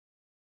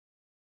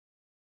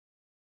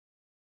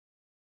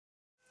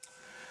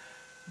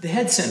The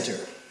head center.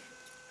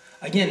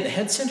 Again, the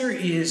head center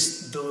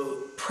is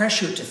the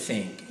pressure to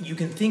think. You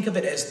can think of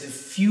it as the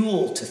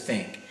fuel to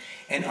think.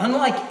 And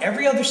unlike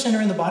every other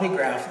center in the body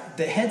graph,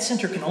 the head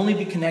center can only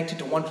be connected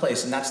to one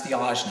place, and that's the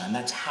ajna, and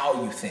that's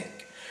how you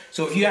think.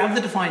 So if you have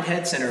the defined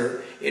head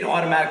center, it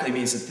automatically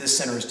means that this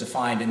center is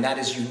defined, and that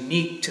is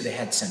unique to the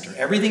head center.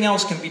 Everything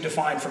else can be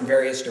defined from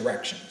various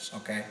directions,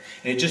 okay?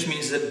 And it just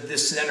means that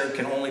this center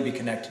can only be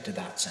connected to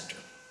that center,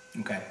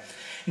 okay?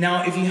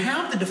 Now, if you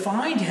have the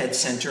defined head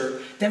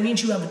center, that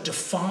means you have a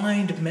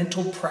defined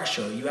mental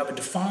pressure. You have a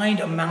defined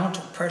amount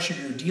of pressure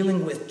you're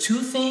dealing with to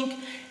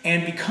think,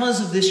 and because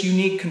of this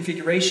unique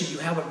configuration, you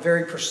have a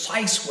very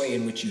precise way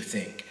in which you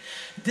think.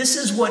 This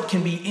is what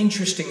can be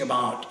interesting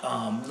about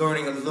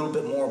learning a little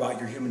bit more about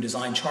your human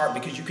design chart,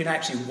 because you can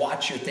actually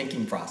watch your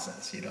thinking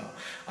process, you know.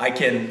 I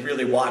can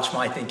really watch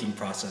my thinking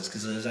process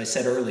because, as I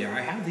said earlier,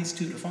 I have these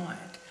two defined.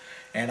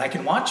 And I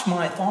can watch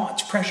my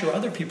thoughts pressure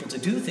other people to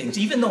do things,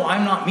 even though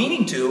I'm not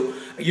meaning to.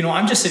 You know,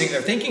 I'm just sitting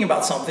there thinking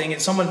about something,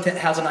 and someone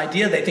has an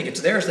idea, they think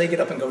it's theirs, they get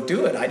up and go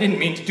do it. I didn't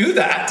mean to do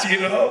that, you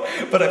know,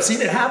 but I've seen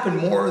it happen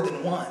more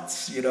than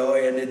once, you know,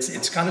 and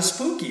it's kind of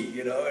spooky,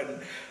 you know,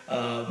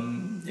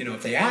 and, you know,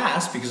 if they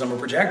ask, because I'm a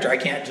projector, I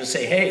can't just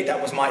say, hey, that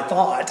was my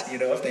thought, you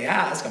know. If they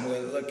ask, I'm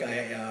going to look,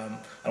 I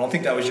don't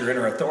think that was your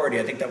inner authority,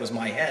 I think that was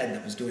my head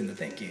that was doing the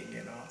thinking,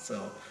 you know,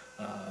 so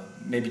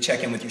maybe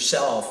check in with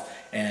yourself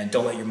and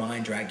don't let your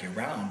mind drag you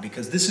around,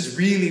 because this is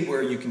really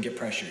where you can get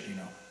pressured, you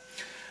know.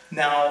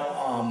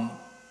 Now,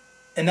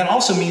 and that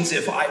also means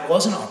if I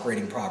wasn't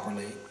operating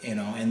properly, you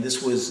know, and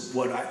this was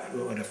what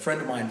a friend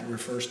of mine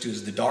refers to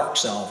as the dark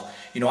self,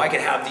 you know, I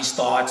could have these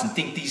thoughts and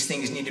think these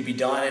things need to be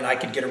done, and I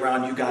could get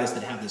around you guys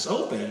that have this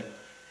open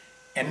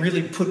and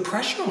really put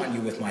pressure on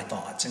you with my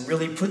thoughts and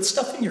really put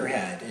stuff in your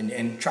head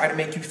and try to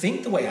make you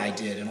think the way I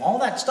did and all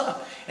that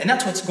stuff. And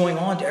that's what's going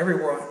on to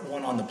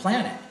everyone on the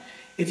planet.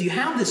 If you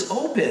have this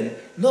open,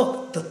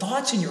 look, the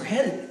thoughts in your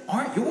head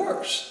aren't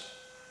yours.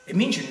 It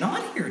means you're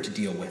not here to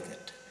deal with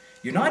it.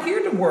 You're not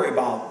here to worry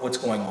about what's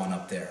going on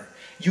up there.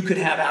 You could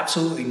have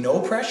absolutely no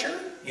pressure,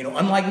 you know,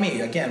 unlike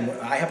me. Again,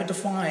 I have a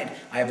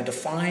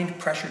defined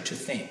pressure to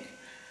think.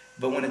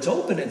 But when it's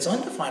open, it's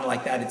undefined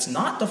like that, it's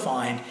not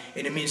defined,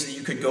 and it means that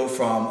you could go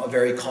from a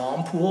very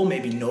calm pool,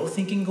 maybe no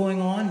thinking going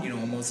on, you know,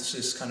 almost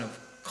this kind of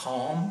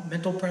calm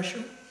mental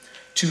pressure,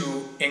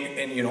 to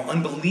you know,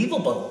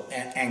 unbelievable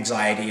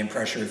anxiety and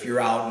pressure if you're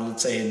out and,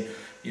 let's say,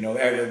 you know,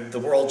 the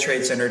World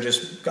Trade Center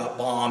just got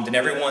bombed and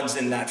everyone's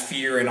in that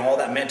fear and all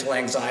that mental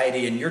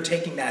anxiety, and you're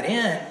taking that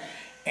in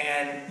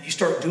and you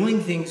start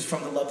doing things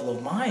from the level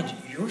of mind,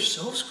 you're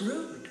so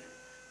screwed,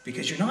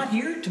 because you're not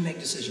here to make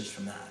decisions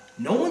from that.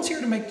 No one's here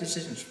to make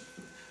decisions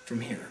from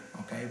here,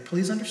 okay?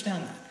 Please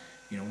understand that.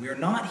 You know, we are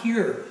not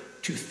here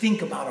to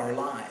think about our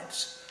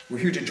lives. We're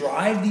here to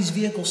drive these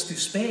vehicles through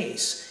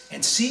space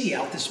and see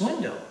out this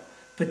window.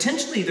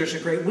 Potentially, there's a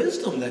great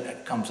wisdom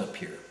that comes up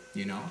here,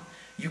 you know?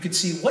 You could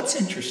see what's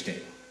interesting,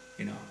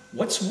 you know,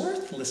 what's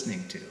worth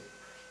listening to,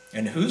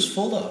 and who's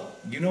full of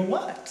you know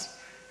what.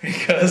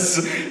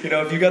 Because, you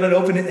know, if you got an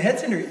open head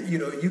center, you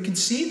know, you can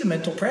see the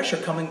mental pressure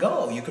come and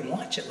go. You can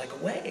watch it like a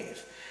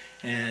wave.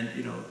 And,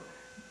 you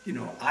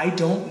know, I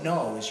don't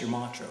know is your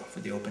mantra for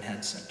the open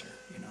head center.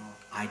 You know,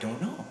 I don't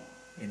know.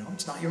 You know,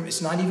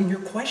 it's not even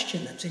your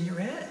question that's in your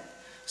head.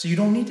 So you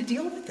don't need to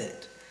deal with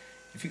it.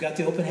 If you got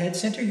the open head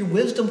center, your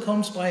wisdom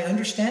comes by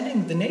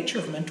understanding the nature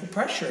of mental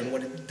pressure and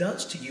what it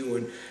does to you,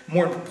 and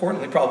more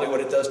importantly, probably what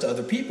it does to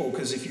other people.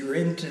 Because if you're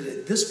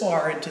this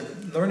far into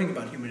learning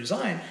about human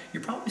design,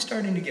 you're probably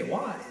starting to get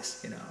wise,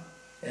 you know.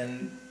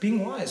 And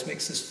being wise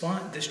makes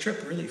this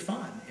trip really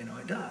fun, you know,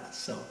 it does.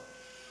 So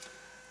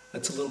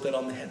that's a little bit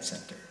on the head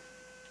center.